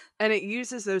 And it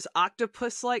uses those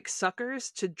octopus-like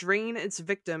suckers to drain its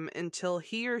victim until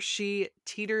he or she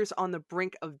teeters on the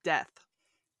brink of death.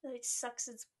 It sucks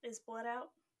his blood out.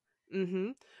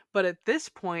 Mm-hmm. But at this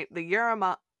point, the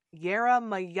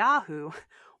Yaramayahu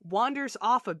wanders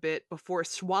off a bit before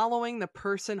swallowing the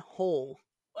person whole.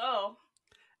 Whoa.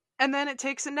 And then it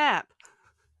takes a nap.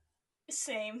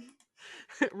 Same.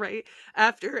 Right?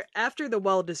 After the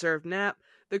well-deserved nap,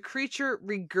 the creature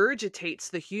regurgitates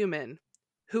the human,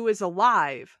 who is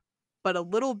alive, but a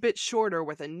little bit shorter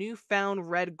with a newfound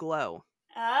red glow.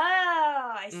 Oh,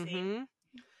 I see. Mm-hmm.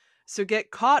 So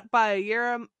get caught by a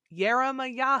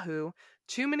Yaramayahu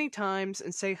too many times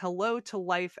and say hello to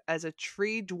life as a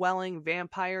tree-dwelling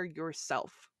vampire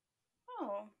yourself.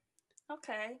 Oh,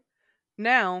 okay.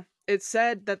 Now, it's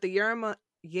said that the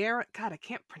God, I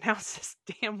can't pronounce this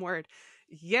damn word.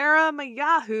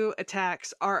 Yaramayahu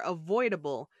attacks are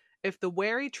avoidable if the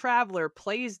wary traveler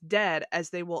plays dead, as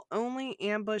they will only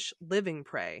ambush living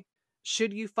prey.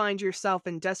 Should you find yourself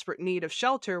in desperate need of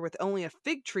shelter with only a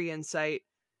fig tree in sight,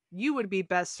 you would be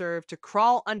best served to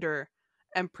crawl under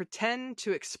and pretend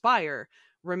to expire,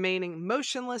 remaining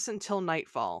motionless until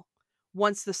nightfall.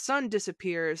 Once the sun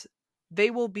disappears, they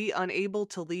will be unable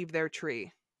to leave their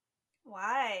tree.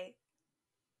 Why?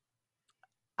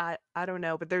 I don't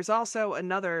know, but there's also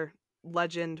another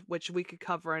legend which we could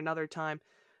cover another time.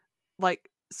 Like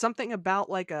something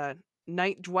about like a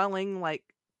night dwelling like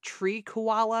tree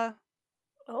koala.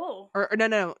 Oh, Or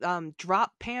no,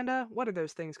 drop panda. What are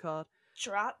those things called?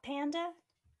 drop panda?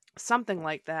 Something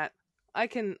like that. I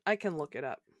can look it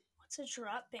up. What's a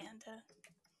drop panda?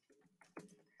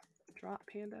 Drop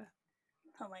panda.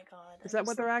 Oh my god. Is that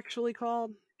what they're actually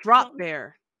called? I Drop don't-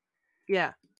 bear.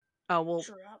 Yeah. Oh well,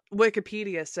 Drop.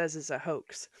 Wikipedia says it's a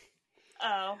hoax.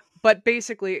 Oh. But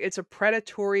basically, it's a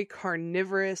predatory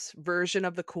carnivorous version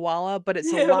of the koala, but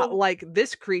it's a lot Ew. like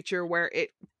this creature where it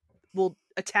will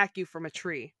attack you from a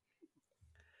tree.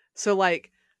 So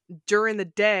like during the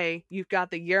day, you've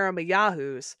got the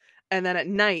Yaramayahus, and then at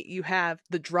night you have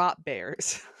the drop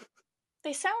bears.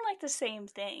 They sound like the same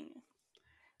thing.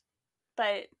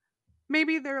 But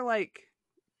Maybe they're like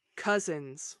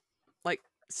cousins, like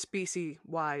species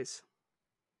wise.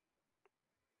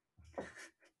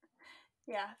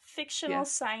 yeah, fictional Yeah.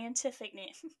 scientific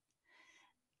name.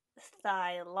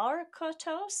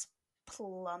 Thylarcotos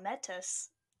plumetus.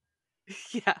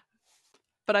 Yeah.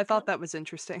 But I thought that was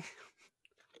interesting.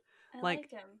 I Like-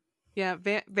 like him. Yeah,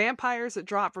 vampires that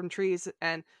drop from trees,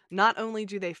 and not only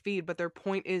do they feed, but their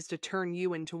point is to turn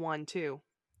you into one too.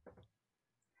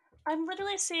 I'm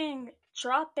literally seeing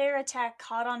drop bear attack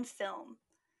caught on film.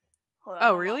 Hold on,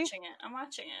 Oh, I'm really? I'm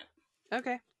watching it.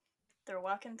 Okay. They're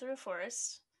walking through a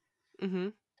forest. Mm-hmm.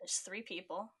 There's 3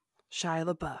 people. Shia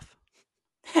LaBeouf.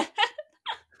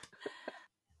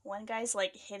 One guy's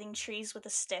like hitting trees with a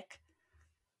stick.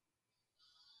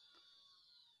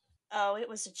 Oh, it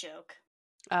was a joke.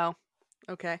 Oh,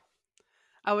 okay.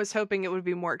 I was hoping it would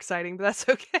be more exciting, but that's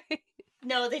okay.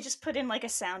 No, they just put in like a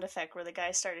sound effect where the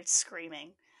guy started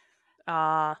screaming.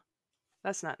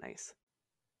 That's not nice.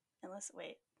 Unless,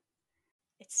 wait,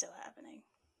 it's still happening.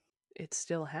 It's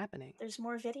still happening. There's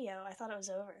more video. I thought it was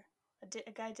over.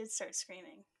 A guy did start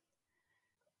screaming.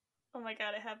 Oh my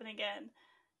god, it happened again.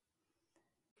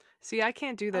 See, I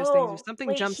can't do those things. If something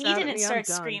wait, jumps he out didn't at me, start I'm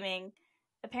done. screaming.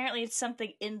 Apparently, it's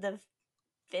something in the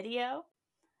video.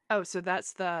 Oh, so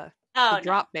that's the Oh, no.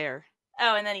 drop bear.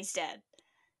 Oh, and then he's dead.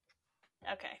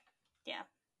 Okay. Yeah.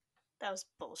 That was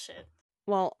bullshit.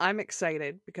 Well, I'm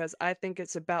excited because I think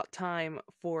it's about time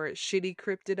for Shitty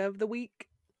Cryptid of the Week.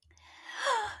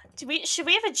 Should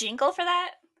we have a jingle for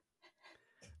that?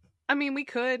 I mean, we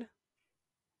could.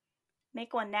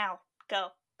 Make one now. Go.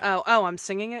 Oh, I'm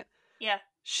singing it? Yeah.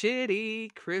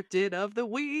 Shitty Cryptid of the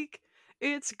Week.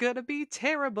 It's gonna be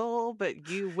terrible, but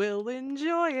you will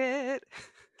enjoy it.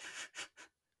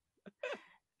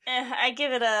 I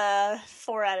give it a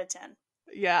 4 out of 10.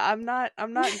 Yeah, I'm not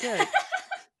good.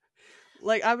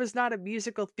 Like, I was not a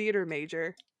musical theater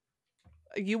major.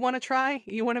 You want to try?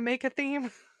 You want to make a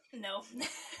theme? No.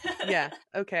 Yeah,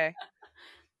 okay.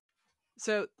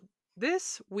 So,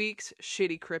 this week's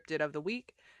Shitty Cryptid of the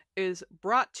Week is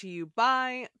brought to you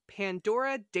by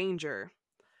Pandora Danger.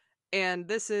 And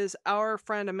this is our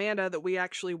friend Amanda that we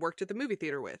actually worked at the movie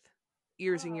theater with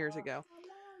years and years Oh, ago.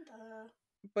 Amanda.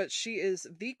 But she is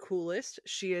the coolest.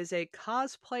 She is a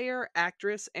cosplayer,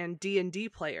 actress, and D&D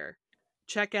player.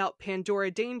 Check out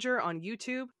Pandora Danger on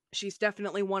YouTube. She's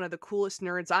definitely one of the coolest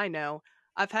nerds I know.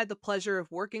 I've had the pleasure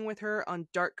of working with her on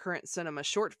Dark Current Cinema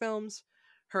short films.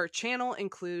 Her channel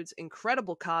includes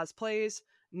incredible cosplays,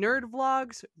 nerd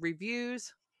vlogs,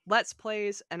 reviews, let's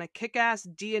plays, and a kick-ass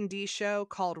D&D show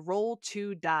called Roll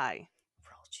to Die.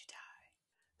 Roll to Die.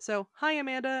 So, hi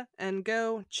Amanda, and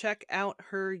go check out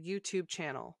her YouTube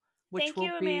channel, which Thank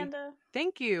you, will be Amanda.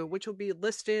 thank you, which will be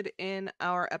listed in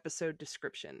our episode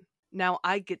description. Now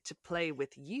I get to play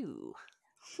with you.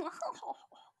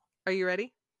 Are you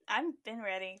ready? I've been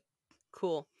ready.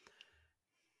 Cool.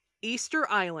 Easter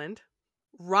Island,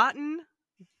 rotten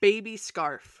baby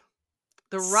scarf.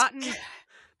 The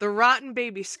rotten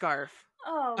baby scarf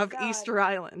Oh, of God. Easter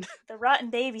Island. The rotten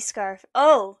baby scarf.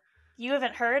 Oh, you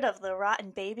haven't heard of the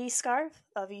rotten baby scarf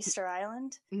of Easter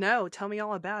Island? No, tell me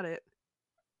all about it.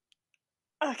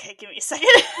 Okay, give me a second.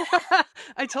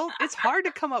 It's hard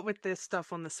to come up with this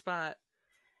stuff on the spot.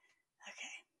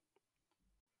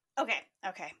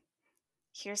 Okay.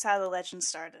 Here's how the legend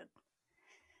started.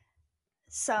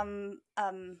 Some,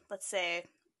 let's say,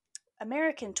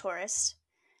 American tourists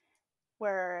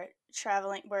were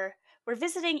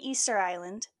visiting Easter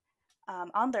Island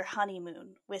on their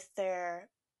honeymoon with their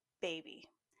baby.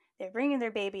 They're bringing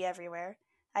their baby everywhere.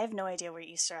 I have no idea where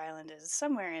Easter Island is.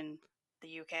 Somewhere in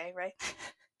the UK, right?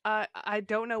 I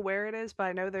don't know where it is, but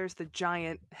I know there's the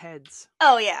giant heads.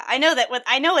 Oh yeah, I know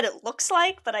what it looks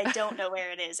like, but I don't know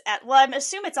where it is. I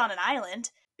assume it's on an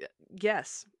island.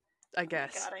 Yes, I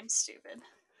guess. Oh my God, I'm stupid.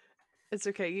 It's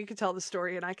okay. You can tell the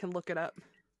story, and I can look it up.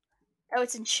 Oh,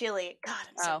 it's in Chile. God,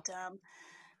 I'm so dumb.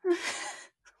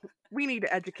 We need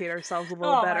to educate ourselves a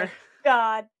little Oh better. my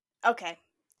God. Okay.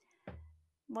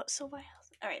 What? So why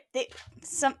else? All right. The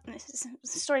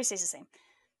story stays the same.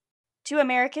 Two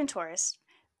American tourists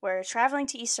were traveling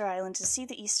to Easter Island to see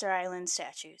the Easter Island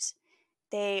statues.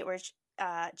 They were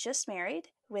just married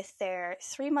with their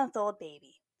 3-month-old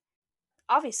baby.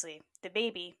 Obviously, the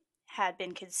baby had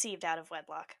been conceived out of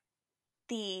wedlock.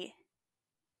 The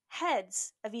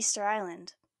heads of Easter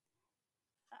Island,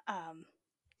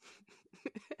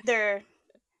 their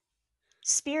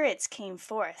spirits came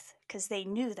forth because they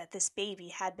knew that this baby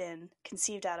had been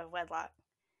conceived out of wedlock.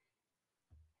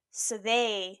 So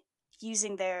they,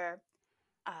 using their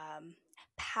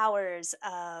powers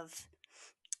of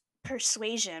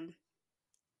persuasion,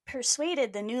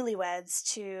 persuaded the newlyweds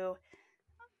to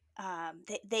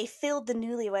they filled the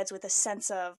newlyweds with a sense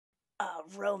of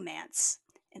romance,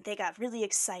 and they got really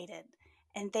excited,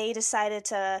 and they decided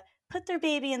to put their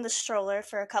baby in the stroller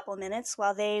for a couple minutes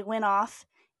while they went off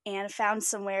and found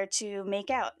somewhere to make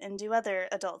out and do other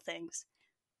adult things.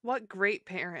 What great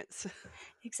parents.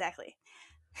 Exactly.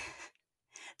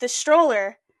 The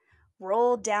stroller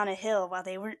rolled down a hill while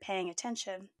they weren't paying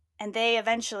attention, and they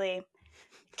eventually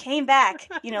came back,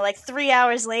 like 3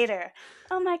 hours later.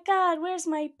 Oh my God, where's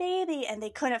my baby? And they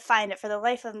couldn't find it for the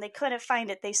life of them. They couldn't find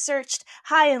it. They searched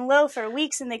high and low for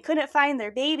weeks and they couldn't find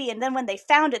their baby. And then when they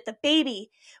found it, the baby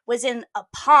was in a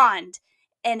pond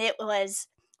and it was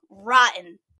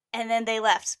rotten. And then they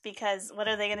left because what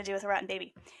are they going to do with a rotten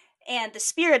baby? And the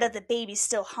spirit of the baby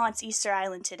still haunts Easter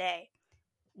Island today.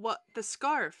 What? The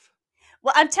scarf?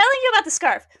 Well, I'm telling you about the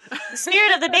scarf. The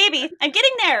spirit of the baby, I'm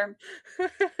getting there,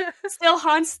 still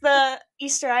haunts the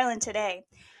Easter Island today.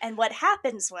 And what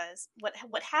happens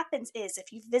is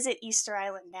if you visit Easter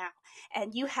Island now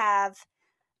and you have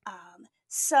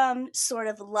some sort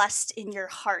of lust in your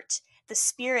heart, the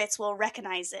spirits will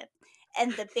recognize it.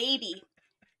 And the baby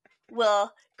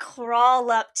will crawl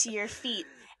up to your feet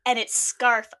and its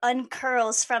scarf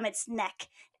uncurls from its neck.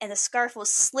 And the scarf will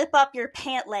slip up your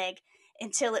pant leg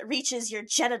until it reaches your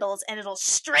genitals and it'll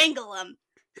strangle them.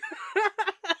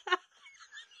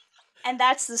 And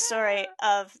that's the story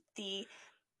of the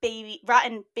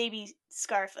rotten baby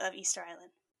scarf of Easter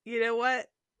Island. You know what?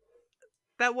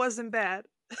 That wasn't bad.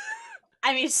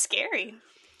 I mean, it's scary.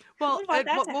 Well,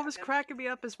 what was cracking me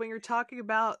up is when you're talking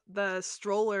about the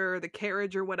stroller or the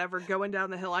carriage or whatever going down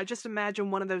the hill, I just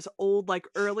imagine one of those old,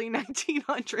 early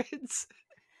 1900s.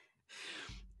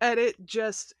 And it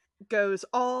just goes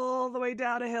all the way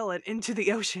down a hill and into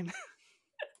the ocean.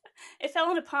 It fell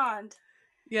in a pond.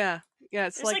 Yeah,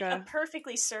 it's There's like like a a.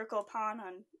 perfectly circle pond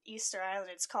on Easter Island.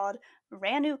 It's called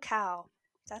Ranu Cow.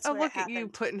 That's Oh, where it look at you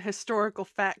happened. putting historical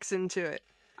facts into it.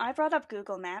 I brought up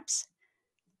Google Maps.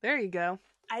 There you go.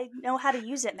 I know how to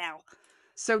use it now.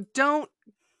 So don't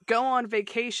go on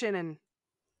vacation and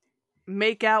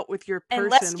make out with your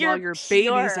Unless person while you're your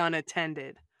baby's pure.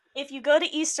 unattended. If you go to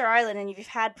Easter Island and you've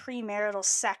had premarital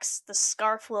sex, the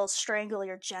scarf will strangle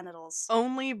your genitals.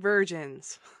 Only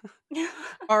virgins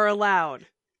are allowed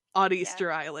on Yeah.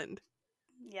 Easter Island.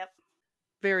 Yep.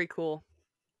 Very cool.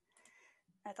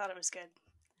 I thought it was good.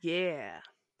 Yeah.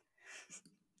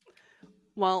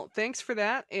 Well, thanks for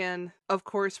that. And of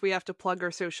course, we have to plug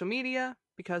our social media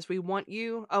because we want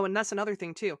you. Oh, and that's another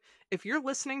thing too. If you're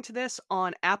listening to this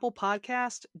on Apple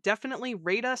Podcast, definitely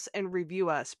rate us and review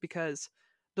us, because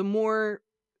the more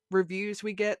reviews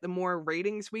we get, the more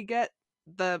ratings we get,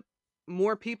 the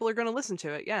more people are going to listen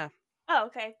to it. Yeah. Oh,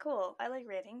 okay, cool. I like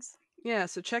ratings. Yeah.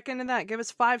 So check into that. Give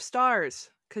us 5 stars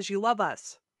because you love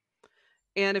us.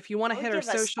 And if you want to Or hit our give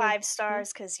us social. 5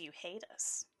 stars because you hate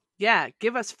us. Yeah,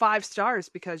 give us 5 stars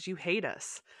because you hate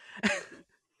us.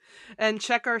 And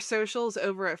check our socials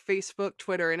over at Facebook,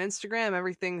 Twitter, and Instagram.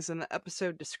 Everything's in the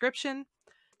episode description.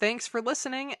 Thanks for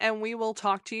listening, and we will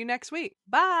talk to you next week.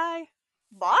 Bye!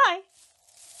 Bye!